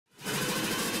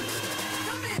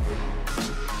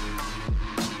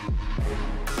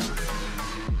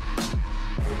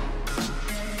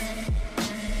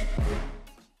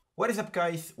What is up,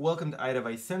 guys? Welcome to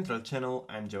Idevice Central channel.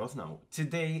 I'm Joe.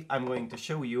 Today I'm going to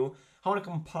show you how to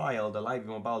compile the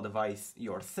LibiMobileDevice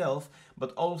yourself,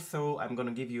 but also I'm going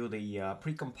to give you the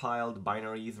pre-compiled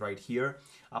binaries right here,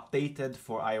 updated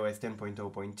for iOS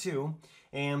 10.0.2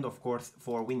 and of course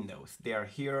for Windows. They are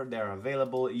here, they are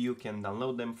available, you can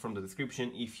download them from the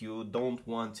description if you don't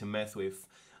want to mess with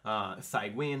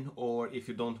Cygwin or if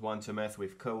you don't want to mess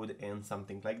with code and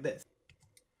something like this.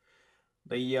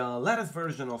 The latest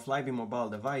version of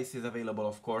LibiMobileDevice is available,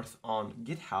 of course, on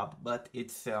GitHub, but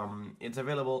it's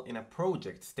available in a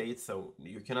project state, so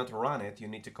you cannot run it, you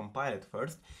need to compile it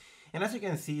first. And as you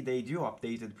can see, they do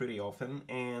update it pretty often,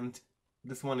 and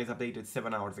this one is updated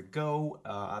 7 hours ago,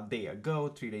 a day ago,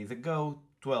 3 days ago,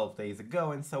 12 days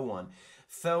ago, and so on.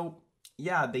 So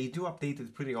yeah, they do update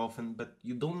it pretty often, but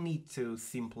you don't need to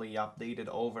simply update it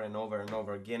over and over and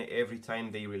over again every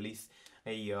time they release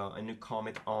a new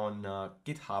commit on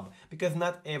GitHub, because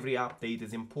not every update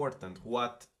is important.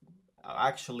 What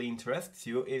actually interests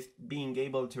you is being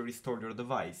able to restore your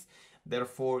device.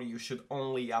 Therefore, you should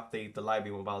only update the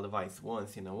LibiMobileDevice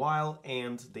once in a while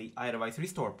and the Idevice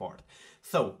Restore part.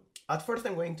 So, at first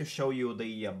I'm going to show you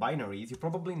the binaries. You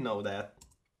probably know that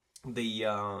the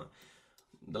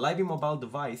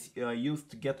LibiMobileDevice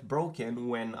used to get broken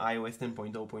when iOS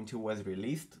 10.0.2 was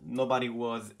released. Nobody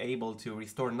was able to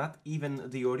restore, not even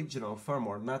the original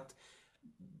firmware,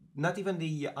 not even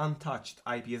the untouched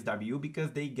IPSW,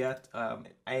 because they get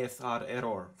ASR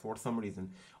error for some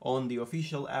reason on the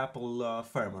official Apple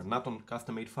firmware, not on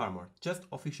custom-made firmware, just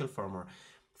official firmware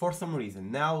for some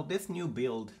reason. Now this new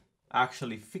build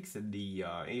actually fixed the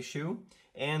issue,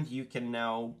 and you can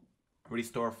now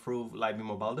restore through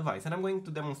LibiMobileDevice, and I'm going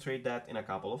to demonstrate that in a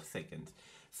couple of seconds.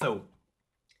 So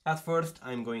at first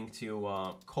I'm going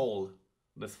to call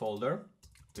this folder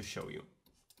to show you.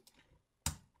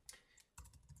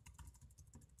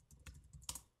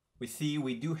 We see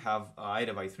we do have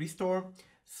Idevice Restore,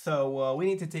 so we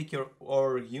need to take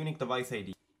our unique device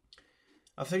ID.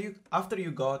 After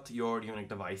you got your unique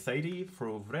device ID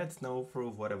through Red Snow, through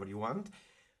whatever you want,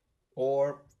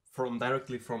 or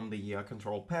directly from the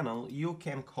control panel, you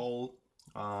can call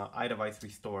Idevice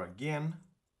Restore again.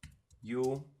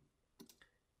 You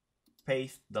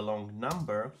paste the long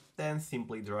number, then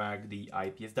simply drag the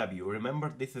IPSW.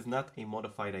 Remember, this is not a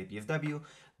modified IPSW.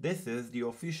 This is the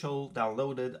official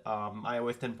downloaded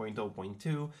iOS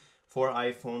 10.0.2 for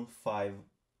iPhone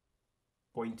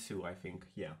 5.2, I think.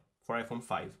 Yeah, for iPhone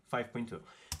 5.2.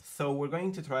 So we're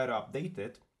going to try to update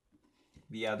it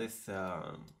via this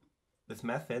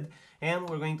method, and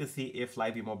we're going to see if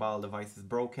LibiMobileDevice is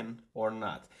broken or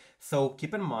not. So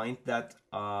keep in mind that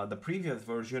the previous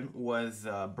version was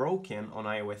broken on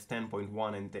iOS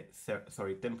 10.1 and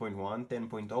 10.1,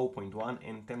 10.0.1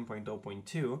 and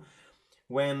 10.0.2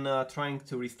 when trying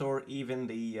to restore even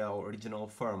the original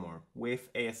firmware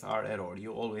with ASR error.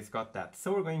 You always got that.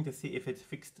 So we're going to see if it's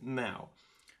fixed now.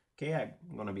 Okay,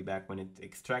 I'm gonna be back when it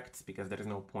extracts because there is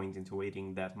no point into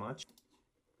waiting that much.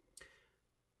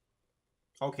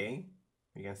 Okay,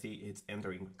 you can see it's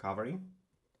entering recovery.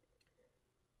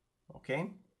 Okay,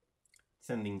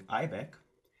 sending IBAC.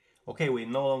 Okay, we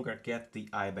no longer get the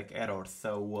IBAC error.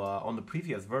 So on the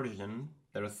previous version,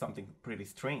 there was something pretty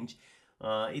strange.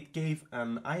 It gave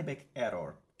an IBAC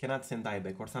error, cannot send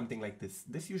IBAC or something like this.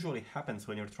 This usually happens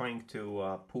when you're trying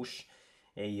to push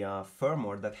a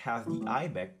firmware that has the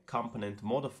IBAC component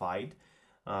modified,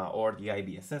 or the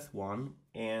IBSS one,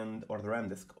 or the RAM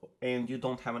disk, and you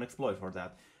don't have an exploit for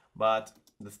that. But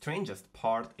the strangest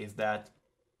part is that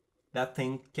that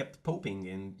thing kept popping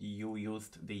and you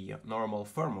used the normal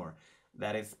firmware.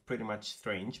 That is pretty much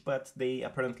strange, but they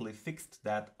apparently fixed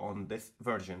that on this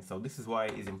version. So this is why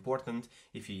it's important,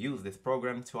 if you use this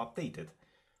program, to update it.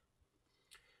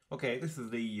 Okay, this is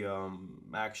the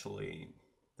actually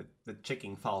the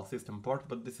checking file system part,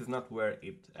 but this is not where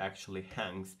it actually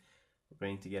hangs. We're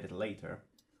going to get it later.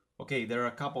 Okay, there are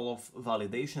a couple of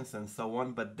validations and so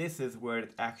on, but this is where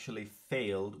it actually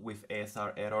failed with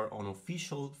ASR error on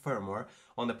official firmware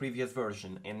on the previous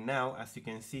version. And now, as you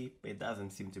can see, it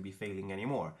doesn't seem to be failing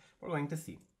anymore. We're going to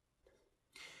see.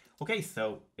 Okay,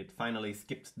 so it finally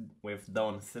skipped with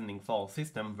done sending file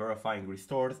system, verifying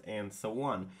restores, and so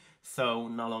on. So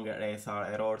no longer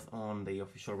ASR errors on the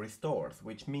official restores,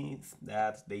 which means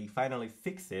that they finally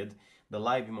fixed the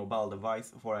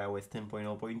LibiMobileDevice for iOS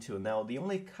 10.0.2. Now, the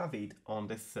only caveat on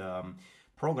this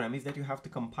program is that you have to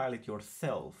compile it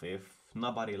yourself. If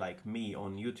nobody like me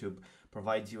on YouTube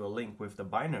provides you a link with the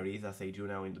binaries, as I do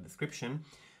now in the description,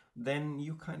 then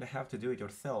you kind of have to do it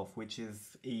yourself, which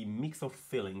is a mix of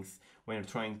feelings when you're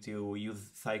trying to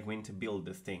use Cygwin to build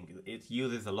this thing. It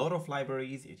uses a lot of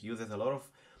libraries, it uses a lot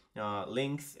of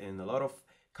links and a lot of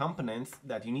components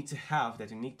that you need to have, that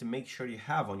you need to make sure you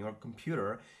have on your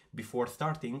computer before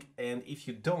starting. And if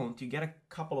you don't, you get a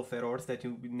couple of errors that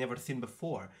you've never seen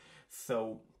before.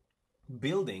 So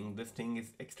building this thing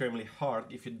is extremely hard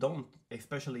if you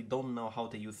especially don't know how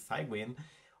to use Cygwin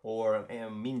or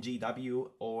MinGW,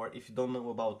 or if you don't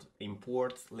know about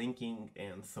imports, linking,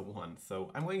 and so on. So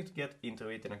I'm going to get into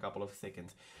it in a couple of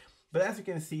seconds. But as you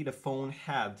can see, the phone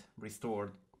had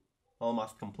restored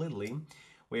almost completely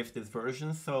with this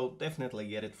version, so definitely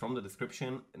get it from the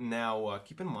description. Now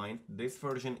keep in mind, this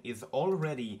version is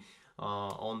already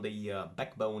on the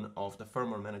backbone of the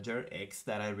Firmware Manager X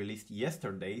that I released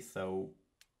yesterday, so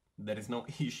there is no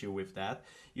issue with that.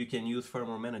 You can use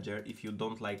Firmware Manager if you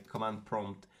don't like command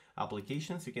prompt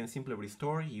applications. You can simply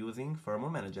restore using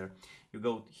Firmware Manager. You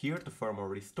go here to Firmware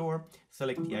Restore,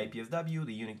 select the IPSW,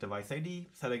 the unique device ID,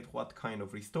 select what kind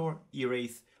of restore,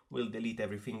 erase will delete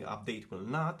everything, update will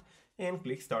not, and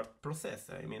click Start Process.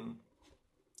 I mean,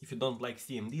 if you don't like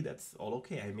CMD, that's all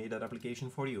okay. I made that application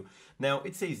for you. Now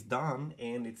it says done,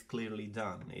 and it's clearly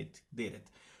done. It did it.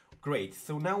 Great,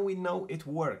 so now we know it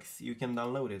works, you can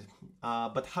download it.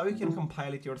 But how you can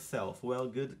compile it yourself? Well,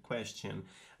 good question.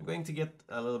 I'm going to get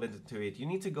a little bit into it. You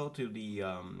need to go to the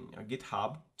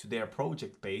GitHub, to their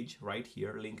project page, right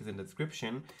here, link is in the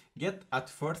description.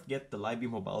 First get the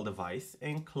LibiMobileDevice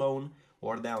and clone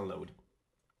or download.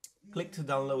 Click to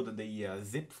download the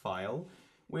zip file,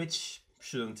 which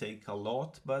shouldn't take a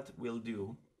lot, but will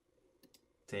do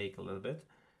take a little bit.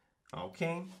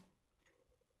 Okay.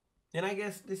 And I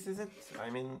guess this is it. I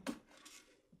mean,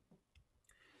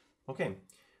 okay,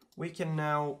 we can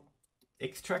now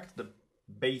extract the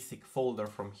basic folder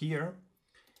from here.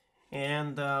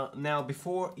 And now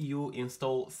before you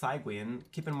install Cygwin,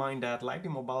 keep in mind that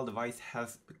LibiMobileDevice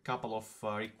has a couple of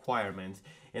requirements.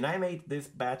 And I made this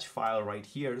batch file right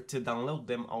here to download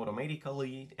them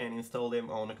automatically and install them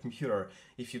on a computer.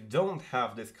 If you don't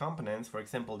have these components, for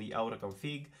example, the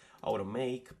autoconfig,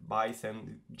 automake,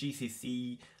 bison,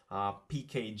 GCC,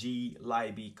 pkg,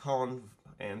 libconv,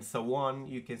 and so on,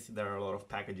 you can see there are a lot of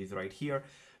packages right here.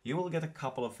 You will get a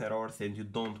couple of errors and you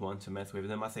don't want to mess with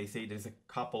them. As I say, there's a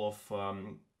couple of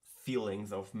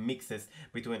feelings of mixes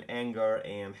between anger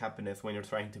and happiness when you're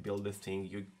trying to build this thing.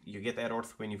 You get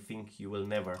errors when you think you will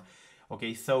never.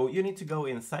 Okay, so you need to go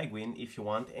in Cygwin if you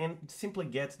want and simply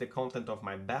get the content of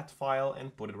my bat file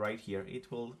and put it right here.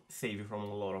 It will save you from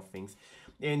a lot of things.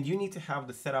 And you need to have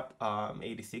the setup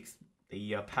 86,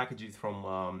 the packages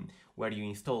from where you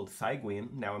installed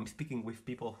Cygwin. Now I'm speaking with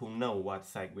people who know what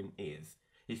Cygwin is.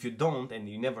 If you don't and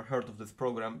you never heard of this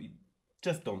program,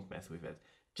 just don't mess with it.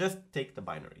 Just take the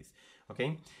binaries,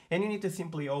 okay? And you need to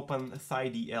simply open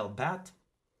THlS.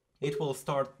 It will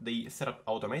start the setup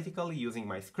automatically using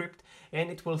my script,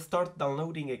 and it will start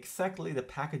downloading exactly the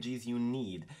packages you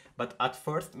need. But at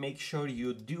first, make sure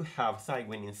you do have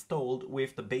Cygwin installed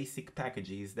with the basic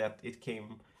packages that it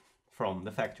came from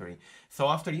the factory. So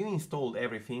after you installed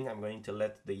everything, I'm going to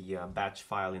let the batch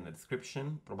file in the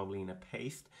description, probably in a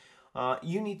paste.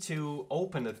 You need to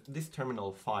open this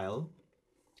terminal file.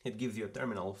 It gives you a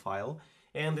terminal file,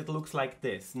 and it looks like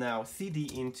this. Now cd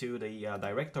into the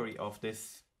directory of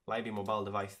this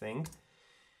LibiMobileDevice thing,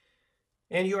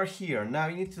 and you are here. Now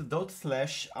you need to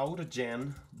 /autogen.sh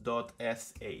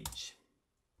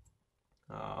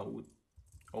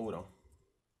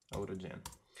autogen,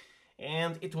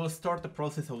 and it will start the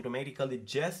process automatically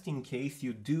just in case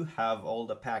you do have all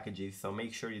the packages. So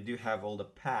make sure you do have all the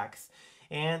packs,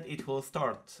 and it will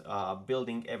start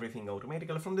building everything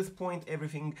automatically. From this point,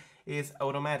 everything is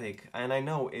automatic. And I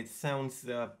know it sounds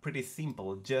pretty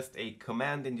simple, just a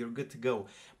command and you're good to go.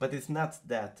 But it's not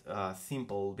that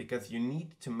simple, because you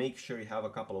need to make sure you have a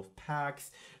couple of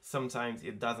packs. Sometimes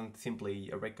it doesn't simply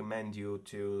recommend you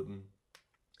to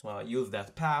use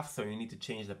that path, so you need to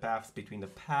change the paths between the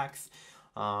packs.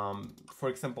 For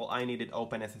example, I needed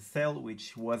OpenSSL,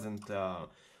 which wasn't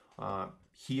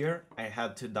here. I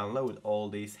had to download all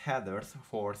these headers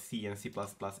for C and C++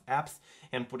 apps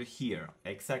and put it here,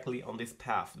 exactly on this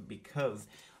path, because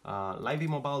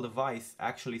LibiMobileDevice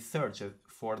actually searches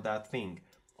for that thing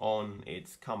on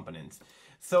its components.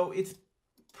 So it's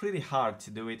pretty hard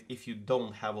to do it if you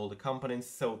don't have all the components,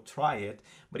 so try it.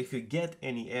 But if you get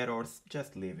any errors,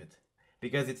 just leave it,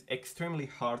 because it's extremely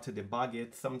hard to debug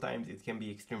it. Sometimes it can be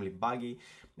extremely buggy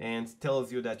and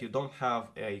tells you that you don't have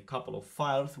a couple of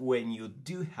files when you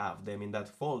do have them in that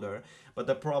folder. But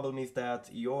the problem is that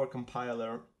your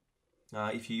compiler,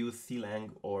 if you use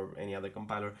CLang or any other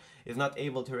compiler, is not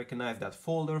able to recognize that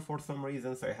folder for some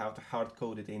reason, so you have to hard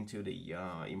code it into the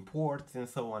imports and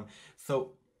so on.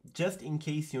 So just in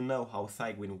case you know how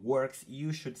Cygwin works,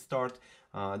 you should start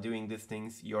doing these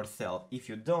things yourself. If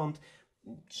you don't,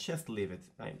 just leave it.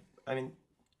 I mean,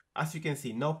 as you can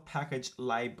see, no package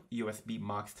libusb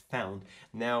max found.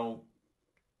 Now,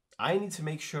 I need to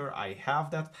make sure I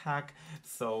have that pack,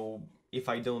 so if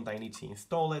I don't, I need to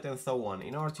install it and so on.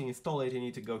 In order to install it, you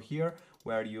need to go here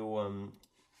where you,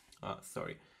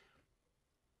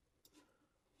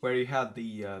 where you had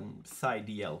the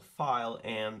cydl file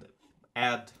and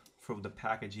add through the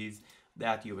packages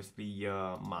that USB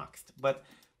maxed. But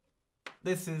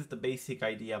this is the basic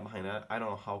idea behind it. I don't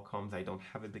know how comes I don't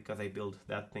have it because I built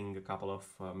that thing a couple of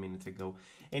minutes ago.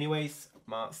 Anyways,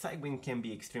 Cygwin can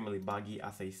be extremely buggy,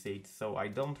 as I said, so I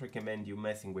don't recommend you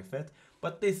messing with it.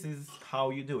 But this is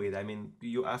how you do it. I mean,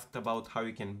 you asked about how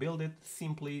you can build it.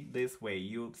 Simply this way.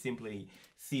 You simply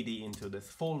cd into this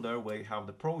folder where you have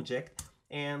the project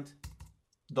and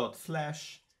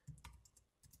 //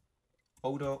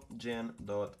 autogen.sh,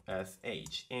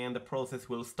 and the process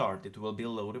will start. It will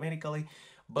build automatically,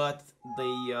 but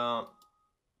the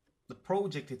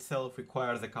project itself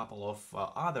requires a couple of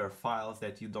other files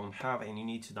that you don't have, and you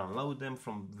need to download them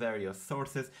from various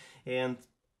sources. And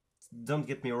don't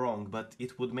get me wrong, but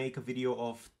it would make a video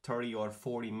of 30 or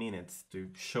 40 minutes to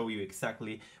show you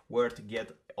exactly where to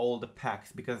get all the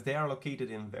packs, because they are located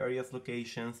in various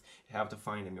locations. You have to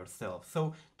find them yourself.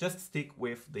 So just stick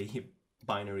with the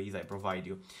binaries I provide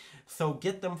you. So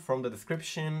get them from the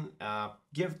description.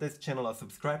 Give this channel a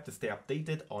subscribe to stay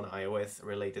updated on iOS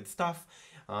related stuff.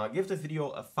 Give this video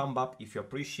a thumb up if you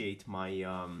appreciate my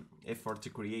effort to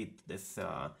create this,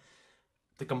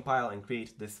 to compile and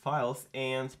create these files.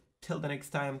 And till the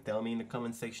next time, tell me in the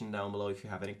comment section down below if you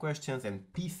have any questions,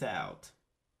 and peace out.